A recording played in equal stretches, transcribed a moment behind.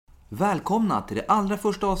Välkomna till det allra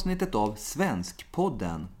första avsnittet av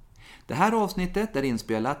Svenskpodden. Det här avsnittet är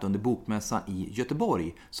inspelat under bokmässan i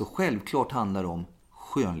Göteborg, så självklart handlar det om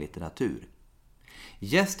skönlitteratur.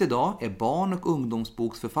 Gäst idag är barn- och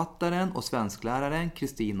ungdomsboksförfattaren och svenskläraren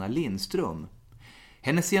Kristina Lindström.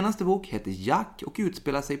 Hennes senaste bok heter Jack och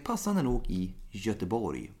utspelar sig passande nog i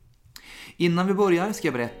Göteborg. Innan vi börjar ska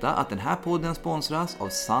jag berätta att den här podden sponsras av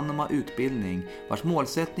Sanoma Utbildning, vars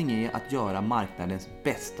målsättning är att göra marknadens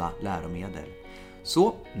bästa läromedel.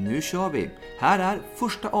 Så, nu kör vi! Här är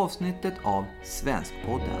första avsnittet av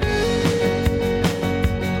Svenskpodden.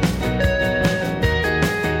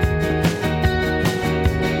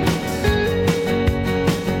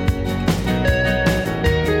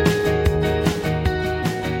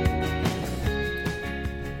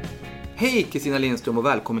 Hej Kristina Lindström och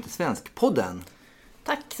välkommen till Svenskpodden.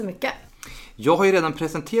 Tack så mycket. Jag har ju redan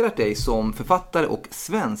presenterat dig som författare och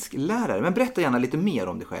svensklärare, men berätta gärna lite mer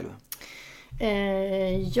om dig själv.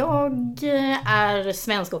 Jag är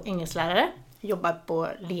svensk- och engelsklärare. Jobbar på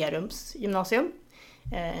Lerums gymnasium,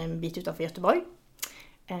 en bit utanför Göteborg.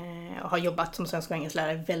 Jag har jobbat som svensk- och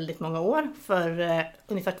engelsklärare väldigt många år. För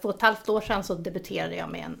ungefär 2,5 år sedan så debuterade jag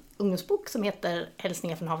med en ungdomsbok som heter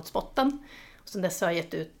Hälsningar från havets botten. Och sen dess har jag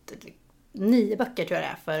gett ut 9 böcker tror jag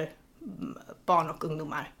det är för barn och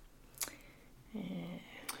ungdomar.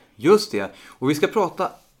 Just det, och vi ska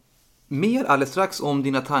prata mer alldeles strax om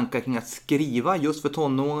dina tankar kring att skriva just för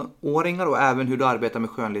tonåringar och även hur du arbetar med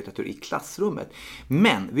skönlitteratur i klassrummet.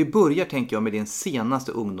 Men vi börjar, tänker jag, med din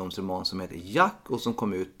senaste ungdomsroman som heter Jack och som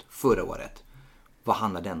kom ut förra året. Vad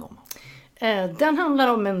handlar den om? Den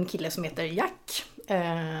handlar om en kille som heter Jack,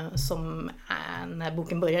 som när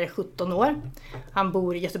boken börjar är 17 år. Han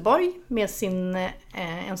bor i Göteborg med sin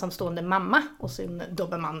ensamstående mamma och sin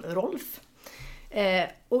dobermann Rolf.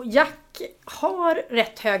 Och Jack har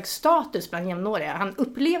rätt hög status bland jämnåriga. Han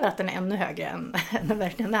upplever att den är ännu högre än den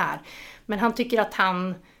verkligen är. Men han tycker att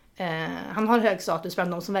han har hög status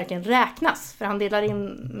bland de som verkligen räknas. För han delar in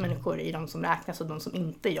människor i de som räknas och de som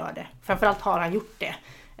inte gör det. Framförallt har han gjort det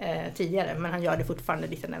tidigare, men han gör det fortfarande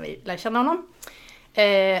lite när vi lär känna honom.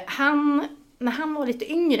 När han var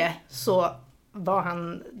lite yngre så var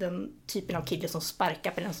han den typen av kille som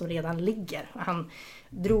sparkar på den som redan ligger. Han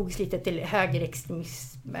drogs lite till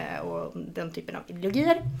högerextremism och den typen av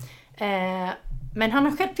ideologier. Men han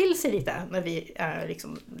har skärpt till sig lite när vi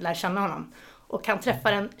liksom lär känna honom. Och han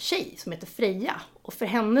träffar en tjej som heter Freja. Och för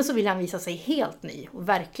henne så vill han visa sig helt ny och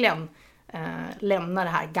verkligen lämna det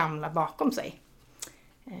här gamla bakom sig.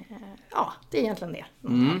 Ja, det är egentligen det.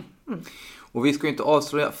 Och vi ska ju inte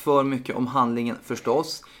avslöja för mycket om handlingen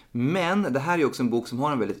förstås. Men det här är också en bok som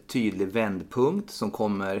har en väldigt tydlig vändpunkt som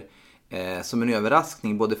kommer som en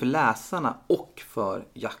överraskning både för läsarna och för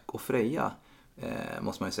Jack och Freja,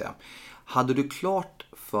 måste man ju säga. Hade du klart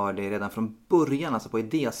för dig redan från början, alltså på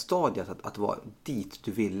idéstadiet, att vara dit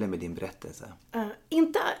du ville med din berättelse?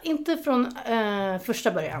 Inte från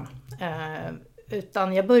första början.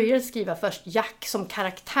 Utan jag började skriva först Jack som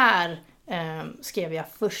karaktär skrev jag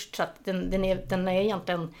först. Så att den är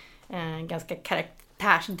egentligen ganska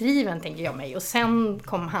karaktärsdriven, tänker jag mig. Och sen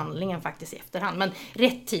kom handlingen faktiskt i efterhand. Men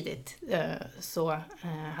rätt tidigt så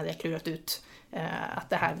hade jag klurat ut att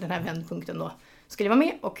den här vändpunkten då skulle vara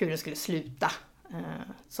med och hur det skulle sluta.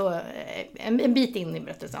 Så en bit in i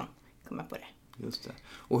berättelsen kom jag på det. Just det.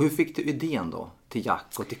 Och hur fick du idén då till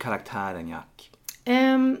Jack och till karaktären Jack?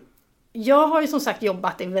 Jag har ju som sagt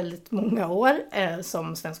jobbat i väldigt många år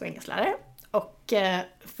som svensk- och engelsklärare. Och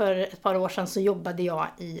för ett par år sedan så jobbade jag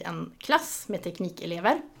i en klass med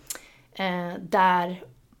teknikelever. Där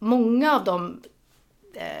många av dem,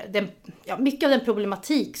 mycket av den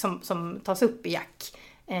problematik som tas upp i Jack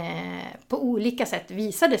på olika sätt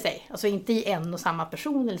visade sig. Alltså inte i en och samma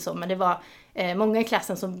person eller så, men det var många i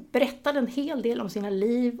klassen som berättade en hel del om sina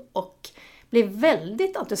liv och blev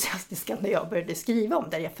väldigt entusiastiska när jag började skriva om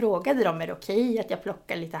det. Jag frågade dem, är det okej att jag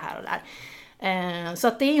plockar lite här och där? Så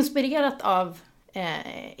att det är inspirerat av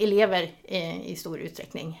elever i stor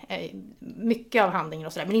utsträckning. Mycket av handlingen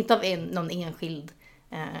och sådär, men inte av någon enskild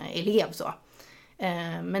elev så.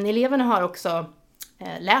 Men eleverna har också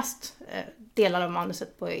läst delar av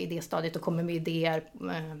manuset på idéstadiet och kommer med idéer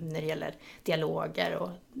när det gäller dialoger och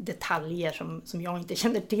detaljer som jag inte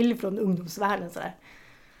känner till från ungdomsvärlden sådär.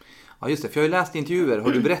 Ja just det, för jag har ju läst intervjuer.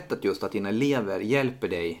 Har du berättat just att dina elever hjälper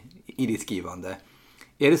dig i ditt skrivande?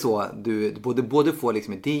 Är det så att du både får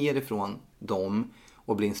liksom idéer ifrån dem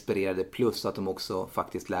och blir inspirerade plus att de också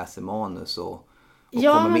faktiskt läser manus och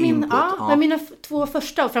kommer med input? Med mina 2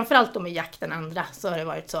 första och framförallt med Jack den andra så har det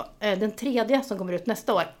varit så. Den 3:e som kommer ut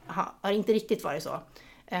nästa år har inte riktigt varit så.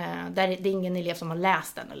 Där det är ingen elev som har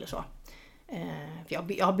läst den eller så.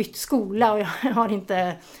 Jag har bytt skola och jag har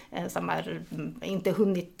inte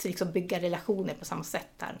hunnit liksom bygga relationer på samma sätt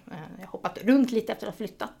där. Jag har hoppat runt lite efter att ha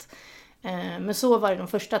flyttat. Men så var det de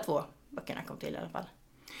första 2 böckerna kom till i alla fall.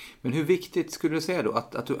 Men hur viktigt skulle du säga då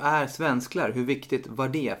att du är svensklärare? Hur viktigt var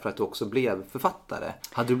det för att du också blev författare?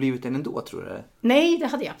 Hade du blivit en ändå, tror du? Nej, det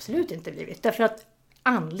hade jag absolut inte blivit. Därför att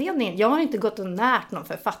jag har inte gått och närt någon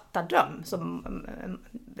författardröm som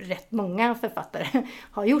rätt många författare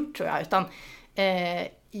har gjort, tror jag. Utan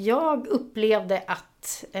jag upplevde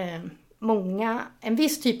att en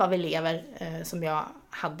viss typ av elever som jag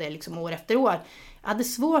hade liksom år efter år hade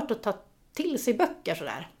svårt att ta till sig böcker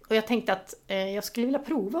sådär. Och jag tänkte att jag skulle vilja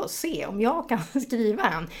prova och se om jag kan skriva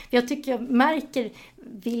en. Jag tycker jag märker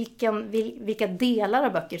vilka delar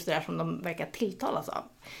av böcker sådär som de verkar tilltalas av.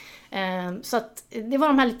 Så att det var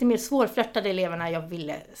de här lite mer svårflörtade eleverna jag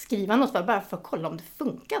ville skriva något för, bara för att kolla om det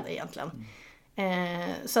funkade egentligen.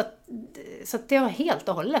 Så att det har helt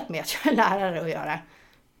och hållet med att jag är lärare att göra,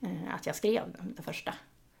 att jag skrev det första.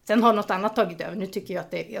 Sen har något annat tagit över. Nu tycker jag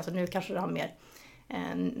att nu kanske det har mer,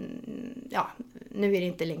 nu är det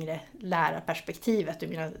inte längre lärarperspektivet.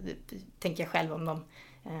 Tänker jag själv om de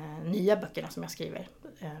nya böckerna som jag skriver.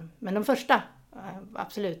 Men de första,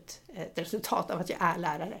 absolut ett resultat av att jag är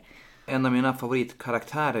lärare. En av mina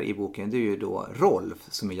favoritkaraktärer i boken, det är ju då Rolf,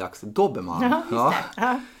 som är Jacks dobermann. Ja,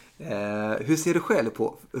 ja. Hur ser du själv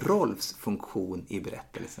på Rolfs funktion i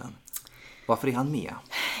berättelsen? Varför är han med?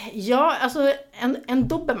 Ja, alltså en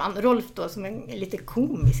dobermann, Rolf då, som är lite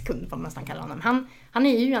komisk hund, vad man nästan kallar honom. Han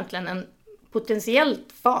är ju egentligen en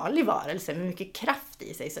potentiellt farlig varelse med mycket kraft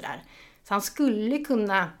i sig sådär. Så han skulle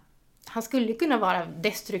kunna vara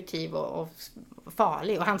destruktiv och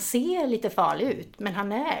farlig. Och han ser lite farlig ut, men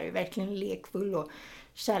han är ju verkligen lekfull och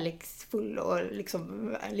kärleksfull och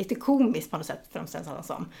liksom lite komisk på något sätt, framställs han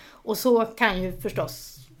som. Och så kan ju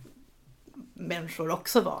förstås människor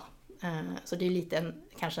också vara. Så det är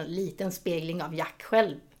kanske en liten spegling av Jack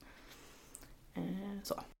själv.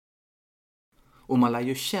 Så. Och man lär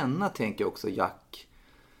ju känna, tänker jag också, Jack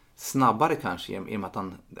snabbare kanske, i och med att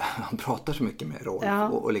han pratar så mycket med Rolf. Ja.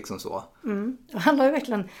 Och liksom så. Mm. Han har ju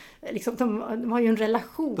verkligen, liksom, de har ju en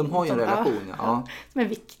relation. De har ju en relation, ja. Som är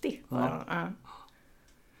viktig.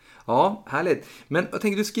 Ja, härligt. Men jag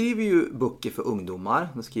tänker, du skriver ju böcker för ungdomar.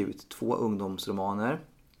 Du har skrivit 2 ungdomsromaner.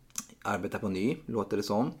 Arbetar på ny, låter det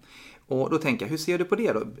som. Och då tänker jag, hur ser du på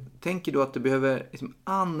det då? Tänker du att du behöver liksom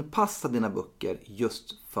anpassa dina böcker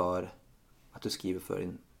just för att du skriver för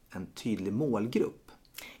en tydlig målgrupp?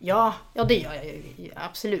 Ja, det gör jag ju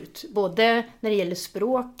absolut. Både när det gäller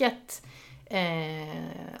språket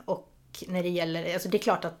och när det gäller... Alltså det är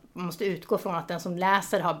klart att man måste utgå från att den som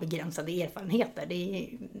läser har begränsade erfarenheter.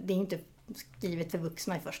 Det är inte skrivet för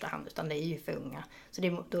vuxna i första hand, utan det är ju för unga. Så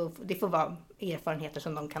det får vara erfarenheter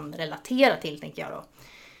som de kan relatera till, tänker jag då.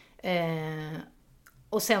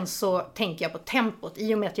 Och sen så tänker jag på tempot.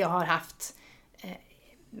 I och med att jag har haft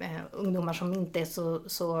ungdomar som inte är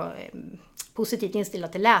så positivt inställda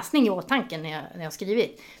till läsning i åtanke när jag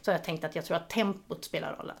skrivit, så har jag tänkt att jag tror att tempot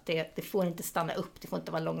spelar roll. Att det får inte stanna upp, det får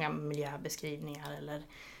inte vara långa miljöbeskrivningar eller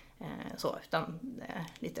så, utan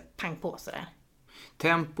lite pang på sådär.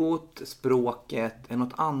 Tempot, språket, är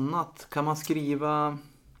något annat? Kan man skriva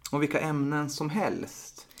om vilka ämnen som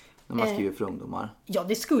helst när man skriver för ungdomar? Ja,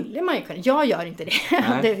 det skulle man ju kunna. Jag gör inte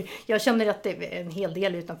det. Jag känner att det är en hel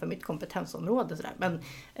del utanför mitt kompetensområde. Sådär. Men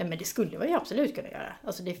det skulle man ju absolut kunna göra.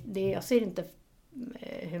 Alltså jag ser inte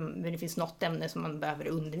hur det finns något ämne som man behöver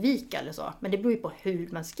undvika eller så. Men det beror ju på hur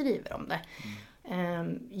man skriver om det.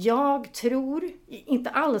 Jag tror inte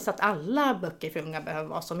alls att alla böcker för unga behöver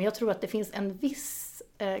vara så. Men jag tror att det finns en viss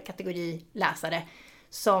kategori läsare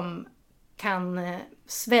som kan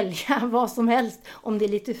svälja vad som helst om det är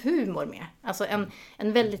lite humor med. Alltså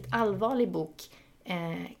en väldigt allvarlig bok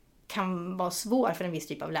kan vara svår för en viss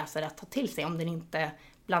typ av läsare att ta till sig om den inte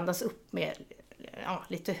blandas upp med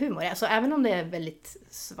lite humor. Alltså även om det är väldigt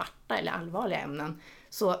svarta eller allvarliga ämnen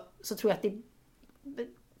så tror jag att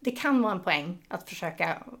det kan vara en poäng att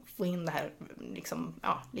försöka få in det här liksom,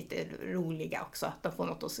 lite roliga också. Att de får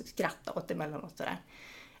något att skratta åt emellanåt sådär.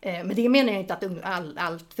 Men det menar jag inte att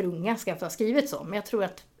allt för unga ska få skrivit så. Men jag tror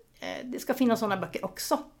att det ska finnas sådana böcker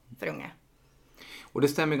också för unga. Och det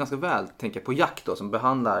stämmer ganska väl, tänker jag, på Jack då, som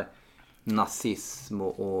behandlar nazism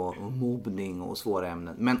och mobbning och svåra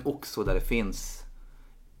ämnen. Men också där det finns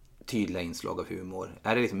tydliga inslag av humor.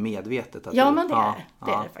 Är det liksom medvetet? Att men det är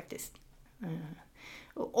det. Är det faktiskt.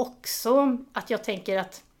 Och också att jag tänker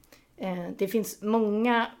att det finns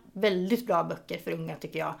många väldigt bra böcker för unga,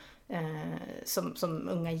 tycker jag. Som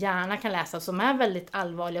unga gärna kan läsa, som är väldigt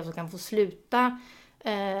allvarliga och som kan få sluta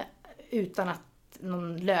utan att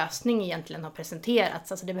någon lösning egentligen har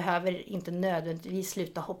presenterats. Alltså det behöver inte nödvändigtvis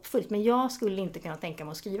sluta hoppfullt. Men jag skulle inte kunna tänka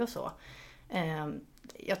mig att skriva så.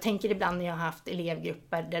 Jag tänker ibland när jag har haft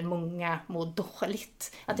elevgrupper där många mår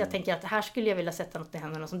dåligt. Att jag tänker att här skulle jag vilja sätta något i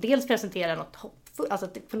händerna som dels presenterar något hoppfullt. Alltså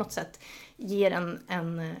att det på något sätt ger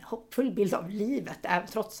en hoppfull bild av livet.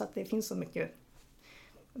 Trots att det finns så mycket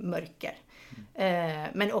mörker.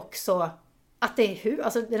 Men också att det är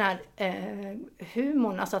alltså den här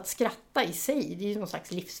humorn, alltså att skratta i sig, det är ju någon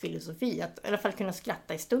slags livsfilosofi. Att i alla fall kunna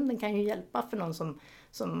skratta i stunden kan ju hjälpa för någon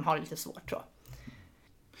som har lite svårt, tror jag.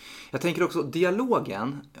 Jag tänker också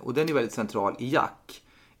dialogen, och den är väldigt central i Jack.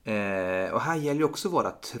 Och här gäller ju också att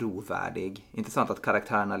vara trovärdig. Intressant att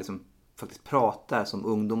karaktärerna liksom faktiskt pratar som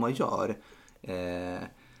ungdomar gör.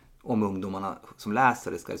 Om ungdomarna som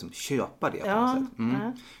läsare ska liksom köpa det på något sätt.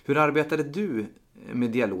 Ja. Hur arbetade du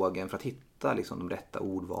med dialogen för att hitta liksom de rätta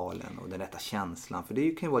ordvalen och den rätta känslan? För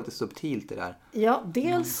det kan ju vara lite subtilt det där. Ja,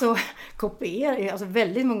 dels så kopierar jag, alltså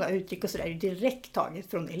väldigt många uttryck och sådär är direkt taget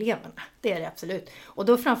från eleverna. Det är det absolut. Och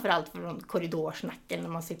då framförallt från korridorsnacken när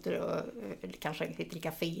man sitter och kanske sitter i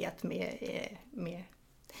kaféet med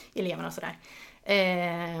eleverna och sådär.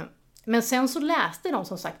 Men sen så läste de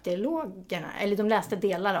som sagt dialogerna, eller de läste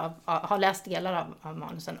har läst delar av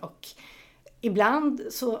manusen, och ibland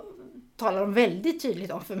så talar de väldigt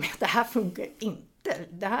tydligt om för mig att det här funkar inte.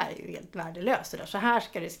 Det här är ju helt värdelöst. Så här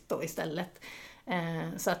ska det stå istället.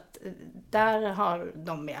 Så att där har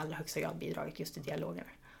de i allra högsta grad bidragit just till dialogerna.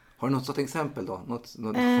 Har du något sådant exempel då?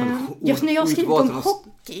 Just när jag skrivit om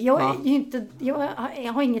hockey.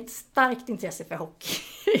 Jag har inget starkt intresse för hockey.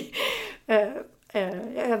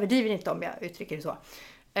 Jag överdriver inte om jag uttrycker det så.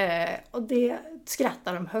 Och det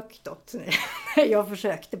skrattar de högt åt. Jag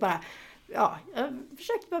försökte bara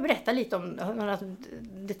berätta lite om några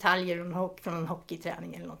detaljer från en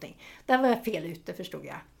hockeyträning eller någonting. Där var jag fel ute, förstod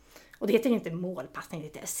jag. Och det heter inte målpassning, det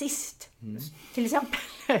heter assist. Till exempel.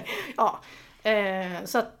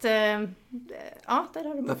 Så att där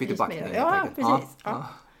har de. Där fick du backning. Ja, precis. Ja.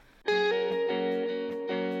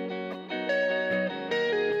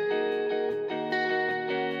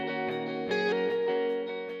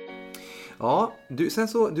 Ja,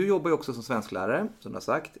 du jobbar ju också som svensklärare, som du har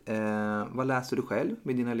sagt. Vad läser du själv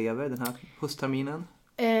med dina elever den här höstterminen?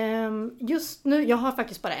 Just nu, jag har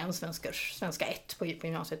faktiskt bara en svenskkurs, svenska 1 på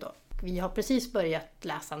gymnasiet då. Vi har precis börjat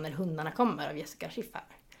läsa När hundarna kommer av Jessica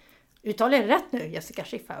Schiffauer. Uttalar jag rätt nu, Jessica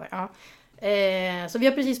Schiffauer? Ja. Så vi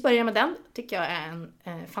har precis börjat med den. Tycker jag är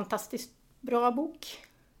en fantastiskt bra bok.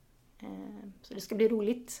 Så det ska bli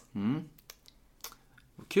roligt.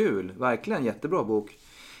 Kul, verkligen jättebra bok.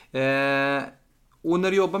 Och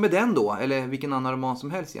när du jobbar med den då, eller vilken annan roman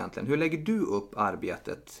som helst egentligen, hur lägger du upp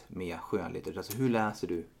arbetet med skönlitteratur? Alltså hur läser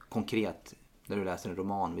du konkret när du läser en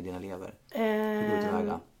roman med dina elever? Hur går du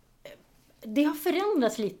tillväga? Det har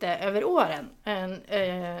förändrats lite över åren.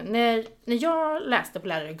 När jag läste på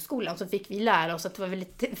lärarhögskolan så fick vi lära oss att det var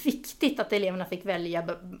väldigt viktigt att eleverna fick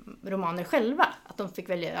välja romaner själva. Att de fick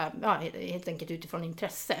välja helt enkelt utifrån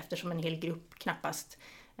intresse, eftersom en hel grupp knappast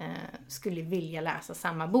skulle vilja läsa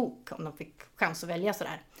samma bok om de fick chans att välja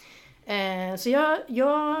sådär. Så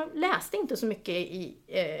jag läste inte så mycket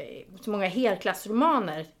så många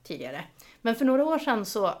helklassromaner tidigare. Men för några år sedan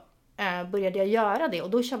så började jag göra det, och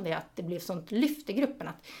då kände jag att det blev sånt lyft i gruppen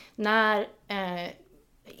att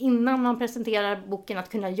innan man presenterar boken att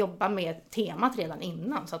kunna jobba med temat redan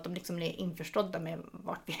innan, så att de liksom är införstådda med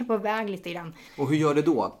vart vi är på väg lite grann. Och hur gör det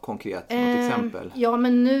då konkret? Något exempel? Ja,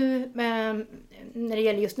 men nu när det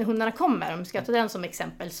gäller just När hundarna kommer, om vi ska ta den som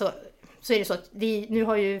exempel, så är det så att nu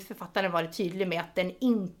har ju författaren varit tydlig med att den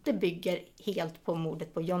inte bygger helt på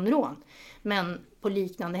mordet på John Ron, men på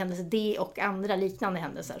liknande händelser, det och andra liknande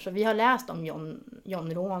händelser. Så vi har läst om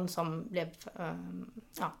John Ron som blev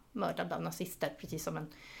mördad av nazister, precis som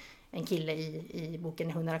en kille i boken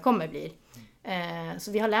När hundarna kommer blir.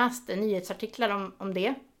 Så vi har läst nyhetsartiklar om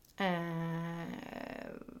det.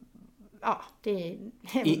 Det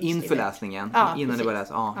är inför läsningen, innan det började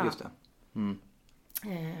läsa. Ja, just det.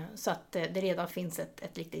 Så att det redan finns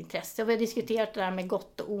ett litet intresse. Och vi har diskuterat det här med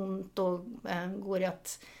gott och ont, och går det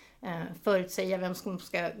att förutsäga vem som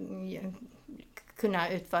ska kunna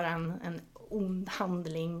utföra en ond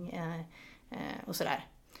handling och sådär.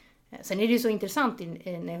 Sen är det ju så intressant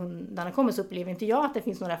när hundarna kommer, så upplever inte jag att det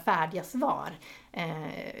finns några färdiga svar,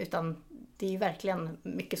 utan det är ju verkligen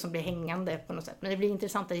mycket som blir hängande på något sätt. Men det blir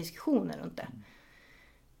intressanta diskussioner runt det.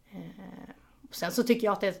 Sen så tycker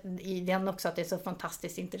jag att i den också att det är så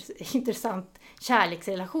fantastiskt intressant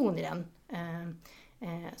kärleksrelation i den.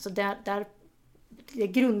 Så där det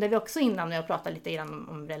grundar vi också innan när jag pratar lite grann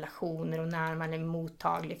om relationer och när man är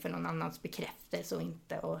mottaglig för någon annans bekräftelse och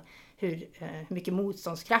inte. Och hur mycket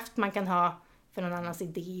motståndskraft man kan ha för någon annans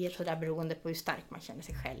idéer, så där, beroende på hur stark man känner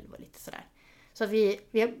sig själv och lite sådär. Så att vi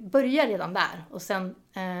börjar redan där, och sen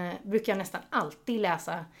brukar jag nästan alltid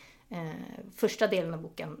läsa första delen av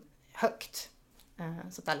boken högt,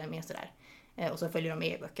 så att alla är med sådär. Och så följer de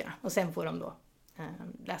med i böckerna, och sen får de då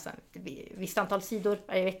läsa ett visst antal sidor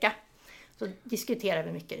varje vecka. Så diskuterar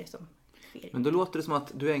vi mycket det som sker. Men då låter det som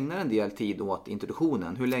att du ägnar en del tid åt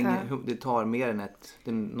introduktionen. Hur länge det tar mer än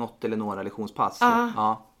något eller några lektionspass?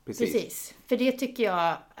 Ja, precis. För det tycker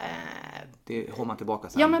jag... det har man tillbaka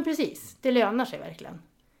sen. Ja, men precis. Det lönar sig verkligen.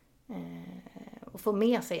 Och få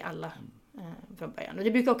med sig alla från början. Och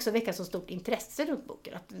det brukar också väcka så stort intresse runt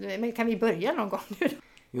boken. Men kan vi börja någon gång nu då?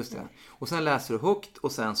 Just det. Och sen läser du högt,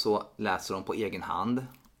 och sen så läser de på egen hand.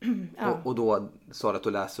 Och då sa du att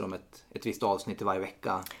du läser om ett visst avsnitt i varje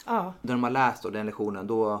vecka. Ja. När de har läst då, den lektionen,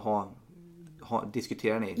 då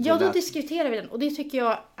diskuterar ni? Ja, då diskuterar vi den. Och det tycker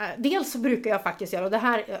jag, dels så brukar jag faktiskt göra, och det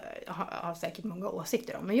här har säkert många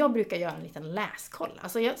åsikter om, men jag brukar göra en liten läskoll.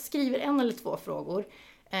 Alltså jag skriver 1 eller 2 frågor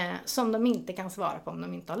som de inte kan svara på om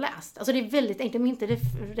de inte har läst. Alltså det är väldigt enkelt, de är inte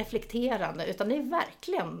reflekterande, utan det är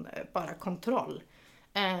verkligen bara kontroll.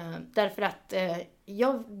 Därför att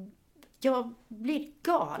jag blir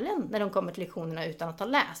galen när de kommer till lektionerna utan att ha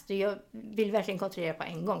läst. Jag vill verkligen kontrollera på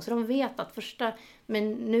en gång. Så de vet att första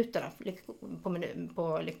minuterna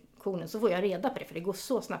på lektionen så får jag reda på det. För det går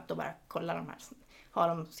så snabbt att bara kolla de här. Har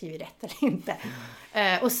de skrivit rätt eller inte?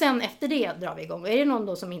 Och sen efter det drar vi igång. Och är det någon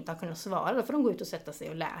då som inte har kunnat svara, då får de gå ut och sätta sig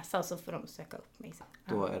och läsa. Och så får de söka upp mig.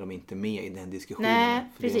 Då är de inte med i den diskussionen. Nej,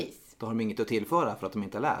 precis. Då har de inget att tillföra för att de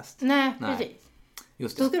inte har läst. Nej. Precis.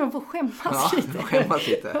 Just det. Då ska de få skämmas lite. Skämmas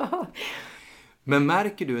lite. Men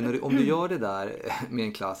märker du, om du gör det där med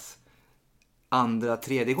en klass andra,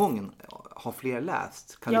 tredje gången, har fler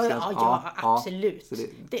läst? Kan du säga? Ja, absolut. Så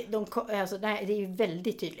det är ju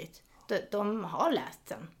väldigt tydligt. De har läst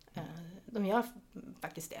sen. De gör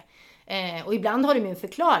faktiskt det. Och ibland har de en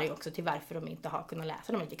förklaring också till varför de inte har kunnat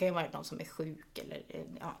läsa dem. Det kan ju vara någon som är sjuk, eller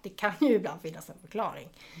det kan ju ibland finnas en förklaring.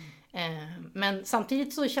 Men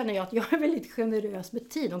samtidigt så känner jag att jag är väldigt generös med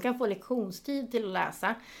tid. De kan få lektionstid till att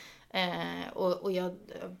läsa. Och jag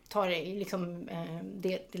tar liksom,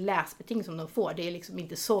 det läsbeting som de får. Det är liksom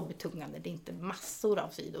inte så betungande. Det är inte massor av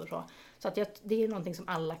sidor. Så att det är någonting som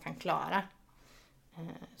alla kan klara.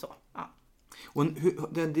 Och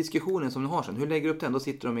den diskussionen som du har sen, hur lägger du upp den? Då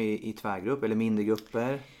sitter de i tvärgrupp eller mindre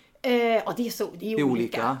grupper? Ja, det är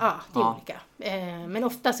olika. Ja, det är olika. Men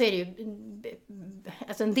ofta så är det ju,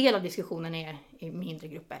 alltså en del av diskussionen är i mindre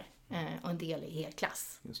grupper och en del i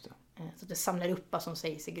helklass. Just det. Så det samlar upp vad som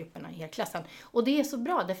sägs i grupperna i helklassen. Och det är så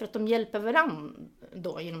bra därför att de hjälper varandra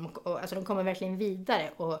då, alltså de kommer verkligen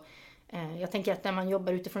vidare. Och jag tänker att när man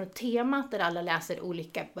jobbar utifrån ett tema där alla läser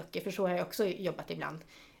olika böcker, för så har jag också jobbat ibland.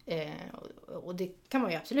 Och det kan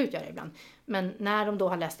man ju absolut göra ibland. Men när de då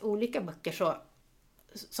har läst olika böcker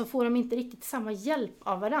så får de inte riktigt samma hjälp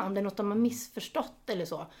av varandra. Om det är något de har missförstått eller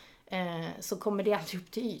så kommer det aldrig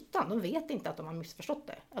upp till ytan. De vet inte att de har missförstått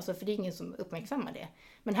det. Alltså, för det är ingen som uppmärksammar det.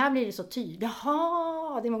 Men här blir det så tydligt.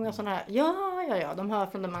 Jaha, det är många sådana här. Ja, de hör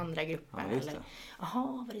från de andra grupperna. Ja, eller,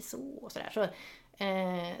 jaha, var det så? Och sådär.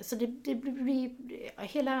 Så det blir,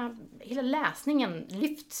 hela läsningen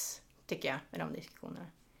lyfts, tycker jag, med de diskussionerna.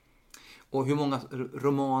 Och hur många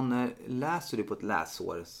romaner läser du på ett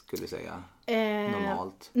läsår, skulle du säga?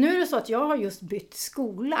 Normalt. Nu är det så att jag har just bytt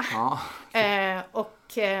skola. Ja.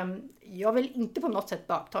 Och jag vill inte på något sätt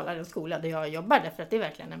baktala den skola där jag jobbar. Därför att det är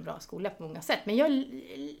verkligen en bra skola på många sätt. Men jag är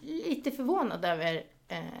lite förvånad över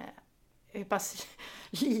hur pass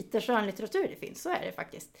lite skönlitteratur det finns. Så är det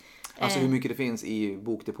faktiskt. Alltså hur mycket det finns i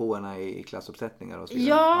bokdepåerna, i klassuppsättningar och så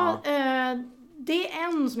vidare? Ja, det är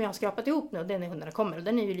en som jag har skrapat ihop nu, och den är hundarna kommer, och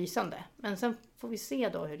den är ju lysande. Men sen får vi se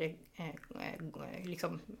då hur det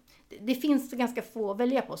liksom, det finns ganska få att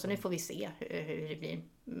välja på, så nu får vi se hur det blir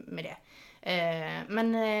med det.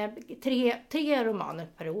 Men 3 romaner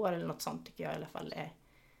per år eller något sånt tycker jag i alla fall är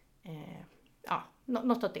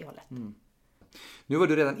något åt det hållet. Mm. Nu var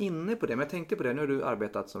du redan inne på det, men jag tänkte på det. Nu har du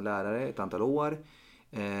arbetat som lärare ett antal år.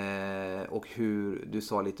 Och hur du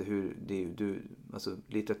sa lite hur alltså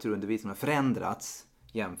litteraturundervisningen har förändrats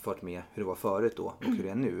jämfört med hur det var förut då och hur det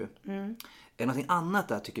är nu. Mm. Är det någonting annat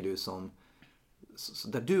där, tycker du,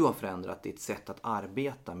 där du har förändrat ditt sätt att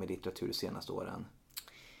arbeta med litteratur de senaste åren?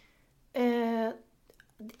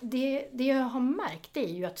 Det jag har märkt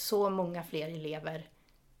är ju att så många fler elever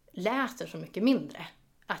läser så mycket mindre.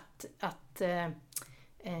 Att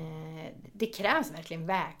det krävs verkligen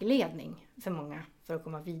vägledning för många för att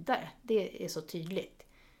komma vidare. Det är så tydligt.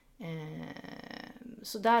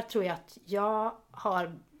 Så där tror jag att jag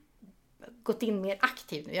har gått in mer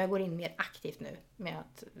aktivt nu. Jag går in mer aktivt nu med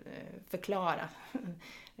att förklara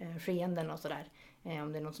skeenden och sådär.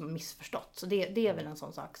 Om det är någon som har missförstått. Så det är väl en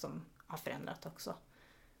sån sak som har förändrat också.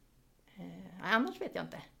 Annars vet jag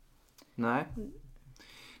inte. Nej.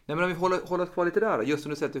 Nej, men om vi håller kvar lite där då. Just som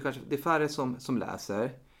du säger att det är färre som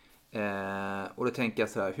läser. Och då tänker jag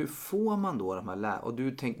så här, hur får man då de här och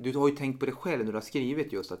du har ju tänkt på det själv när du har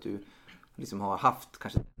skrivit just att du liksom har haft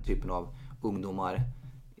kanske den typen av ungdomar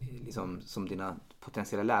liksom, som dina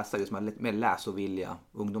potentiella läsare, just med läsovilliga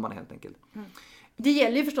ungdomarna helt enkelt. Det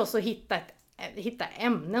gäller ju förstås att hitta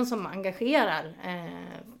ämnen som engagerar,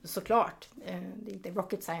 såklart. Det är inte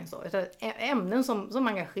rocket science då, utan ämnen som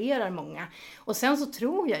engagerar många. Och sen så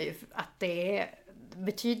tror jag ju att det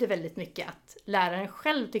betyder väldigt mycket att läraren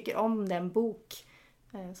själv tycker om den bok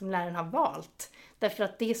som läraren har valt. Därför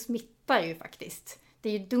att det smittar ju faktiskt. Det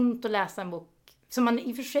är ju dumt att läsa en bok som man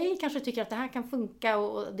i och för sig kanske tycker att det här kan funka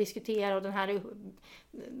och diskutera och det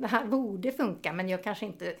här borde funka, men jag kanske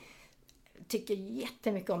inte tycker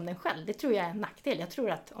jättemycket om den själv. Det tror jag är en nackdel. Jag tror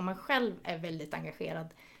att om man själv är väldigt engagerad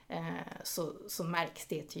så märks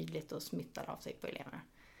det tydligt och smittar av sig på eleverna.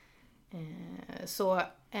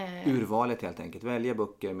 Urvalet helt enkelt. Välja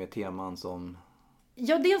böcker med teman som...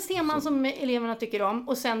 Ja, dels teman som eleverna tycker om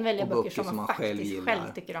och sen välja böcker som man faktiskt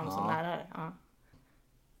själv tycker om som lärare. Ja.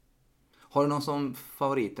 Har du någon som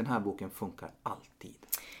favorit? Den här boken funkar alltid.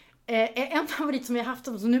 En favorit som jag haft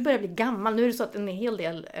som nu börjar bli gammal. Nu är det så att en hel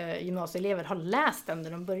del gymnasieelever har läst den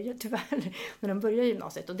när de börjar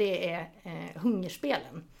gymnasiet. Och det är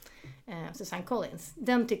Hungerspelen. Susanne Collins.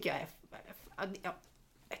 Den tycker jag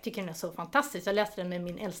jag tycker den är så fantastisk. Jag läste den med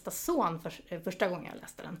min äldsta son första gången jag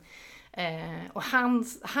läste den. Och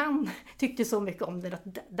han tyckte så mycket om den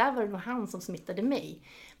att där var det nog han som smittade mig.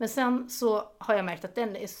 Men sen så har jag märkt att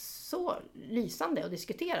den är så lysande att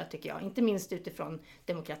diskutera tycker jag. Inte minst utifrån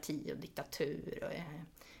demokrati och diktatur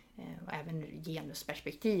och även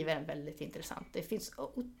genusperspektiv är den väldigt intressant. Det finns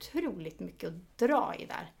otroligt mycket att dra i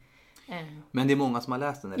där. Men det är många som har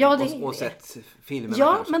läst den och sett filmerna.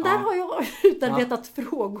 Ja, kanske. Men där har jag utarbetat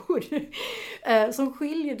frågor som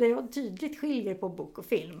tydligt skiljer på bok och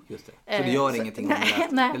film. Just det. Så det gör ingenting om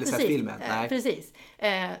du läst sett filmen? Nej, precis.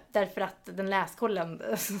 Därför att den läskollen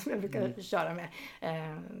som jag brukar köra med,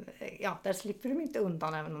 där slipper de inte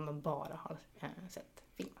undan även om de bara har sett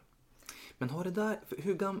filmen. Men har det där,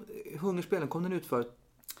 Hungerspelen, kom den ut för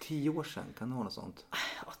 10 år sedan? Kan det vara något sånt?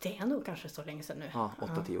 Ja, det är nog kanske så länge sedan nu. Ja,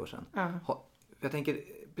 8-10 år sedan. Jag tänker,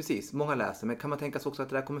 precis, många läser, men kan man tänka sig också att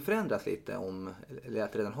det där kommer förändras lite eller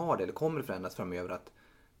att det redan har det, eller kommer det förändras framöver, att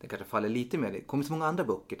det kanske faller lite mer, det kommer så många andra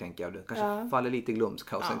böcker tänker jag, det kanske faller lite i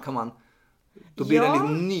glömska och sen kan man, då blir den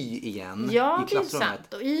lite ny igen i klassrummet. Ja, det är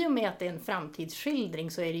sant. Och i och med att det är en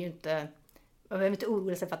framtidsskildring så är det ju inte, man behöver inte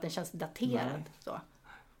oroa sig för att den känns daterad.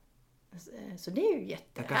 Så det är ju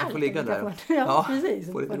jättehärligt. Den kanske får ligga där. Ja,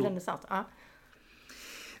 precis. På renässans. Ja.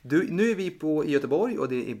 Nu är vi i Göteborg och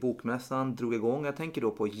det är bokmässan drog igång. Jag tänker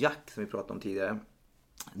då på Jack som vi pratade om tidigare.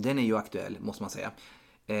 Den är ju aktuell, måste man säga.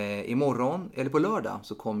 Imorgon, eller på lördag,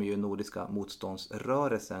 så kommer ju Nordiska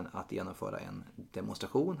motståndsrörelsen att genomföra en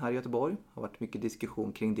demonstration här i Göteborg. Det har varit mycket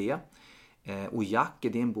diskussion kring det. Och Jack,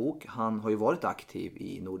 det är en bok. Han har ju varit aktiv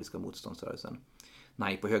i Nordiska motståndsrörelsen.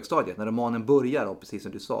 Nej, på högstadiet. När romanen börjar, och precis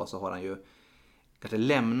som du sa, så har han ju kanske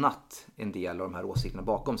lämnat en del av de här åsikterna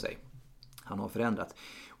bakom sig. Han har förändrats.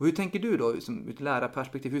 Och hur tänker du då, som ur ett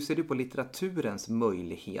lärarperspektiv, hur ser du på litteraturens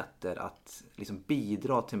möjligheter att liksom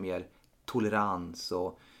bidra till mer tolerans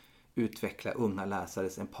och utveckla unga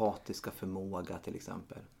läsares empatiska förmåga till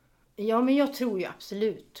exempel? Ja, men jag tror ju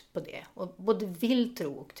absolut på det. Och både vill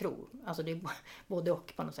tro och tro. Alltså det är både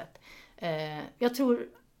och på något sätt.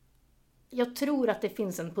 Jag tror att det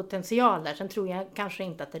finns en potential där. Sen tror jag kanske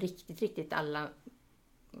inte att det riktigt alla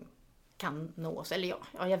kan nås. Eller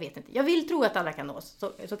ja, jag vet inte. Jag vill tro att alla kan nås,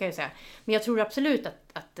 så kan jag säga. Men jag tror absolut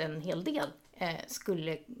att en hel del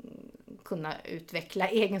skulle kunna utveckla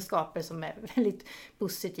egenskaper som är väldigt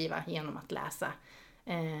positiva genom att läsa.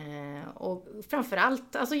 Och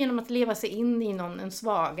framförallt alltså genom att leva sig in i en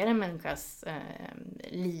svagare människas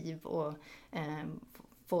liv och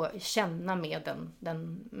få känna med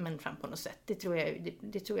den människan på något sätt. Det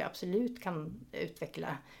tror jag absolut kan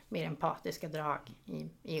utveckla mer empatiska drag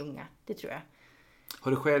i unga. Det tror jag.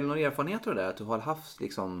 Har du själv någon erfarenhet av det? Att du har haft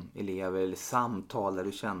liksom elever eller samtal där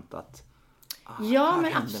du känt att ja,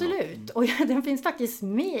 men absolut. Och den finns faktiskt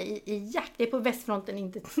med i Jack. Det är på Västfronten,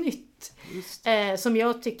 inte ett nytt. Som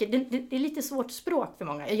jag tycker, det är lite svårt språk för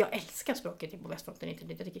många. Jag älskar språket på Västfronten, inte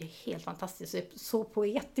nytt. Jag tycker det är helt fantastiskt. Det är så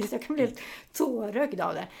poetiskt. Jag kan bli helt tårögd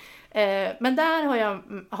av det. Men där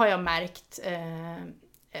har jag märkt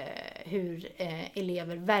hur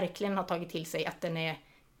elever verkligen har tagit till sig att den är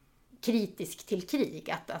kritisk till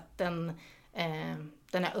krig. Att den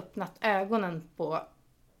har öppnat ögonen på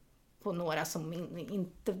några som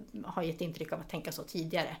inte har gett intryck av att tänka så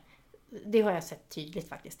tidigare. Det har jag sett tydligt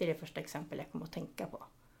faktiskt. Det är det första exempel jag kommer att tänka på.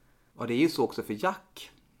 Ja, det är ju så också för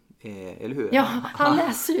Jack, eller hur? Ja, han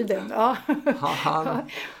läser ju den. Ja.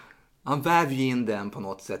 Han väver ju in den på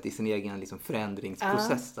något sätt i sin egen liksom,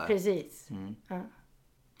 förändringsprocess. Ja, precis. Ja.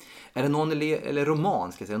 Är det någon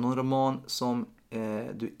roman som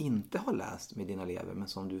du inte har läst med dina elever men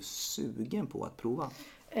som du är sugen på att prova?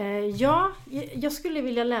 Ja, jag skulle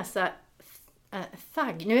vilja läsa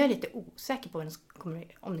Thug. Nu är jag lite osäker på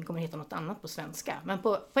om den kommer heta något annat på svenska. Men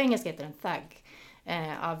på engelska heter den Thug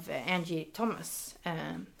av Angie Thomas.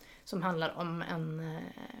 Som handlar om en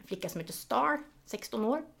flicka som heter Star, 16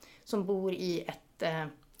 år. Som bor i ett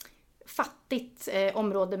fattigt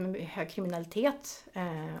område med hög kriminalitet.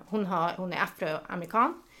 Hon är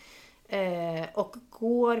afroamerikan. Och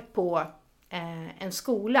går på en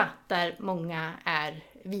skola där många är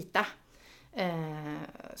vita.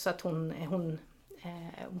 Så att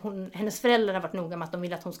hennes föräldrar har varit noga med att de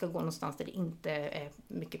vill att hon ska gå någonstans där det inte är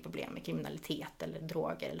mycket problem med kriminalitet eller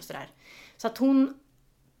droger eller sådär. Så att hon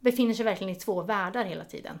befinner sig verkligen i 2 världar hela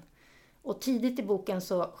tiden. Och tidigt i boken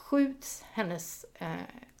så skjuts hennes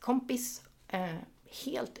kompis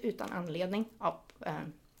helt utan anledning av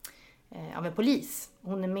en polis.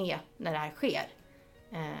 Hon är med när det här sker.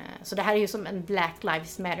 Så det här är ju som en Black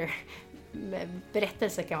Lives Matter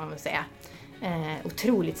berättelse kan man väl säga.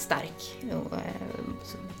 Otroligt stark. Och,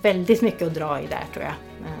 väldigt mycket att dra i där tror jag.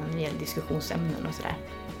 När det gäller diskussionsämnen och sådär.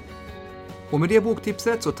 Och med det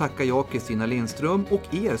boktipset så tackar jag Kristina Lindström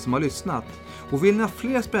och er som har lyssnat. Och vill ni ha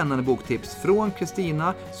fler spännande boktips från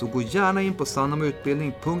Kristina så gå gärna in på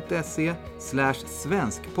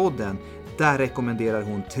sannomutbildning.se/svenskpodden. Där rekommenderar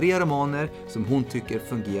hon 3 romaner som hon tycker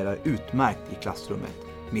fungerar utmärkt i klassrummet.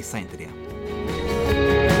 Missa inte det.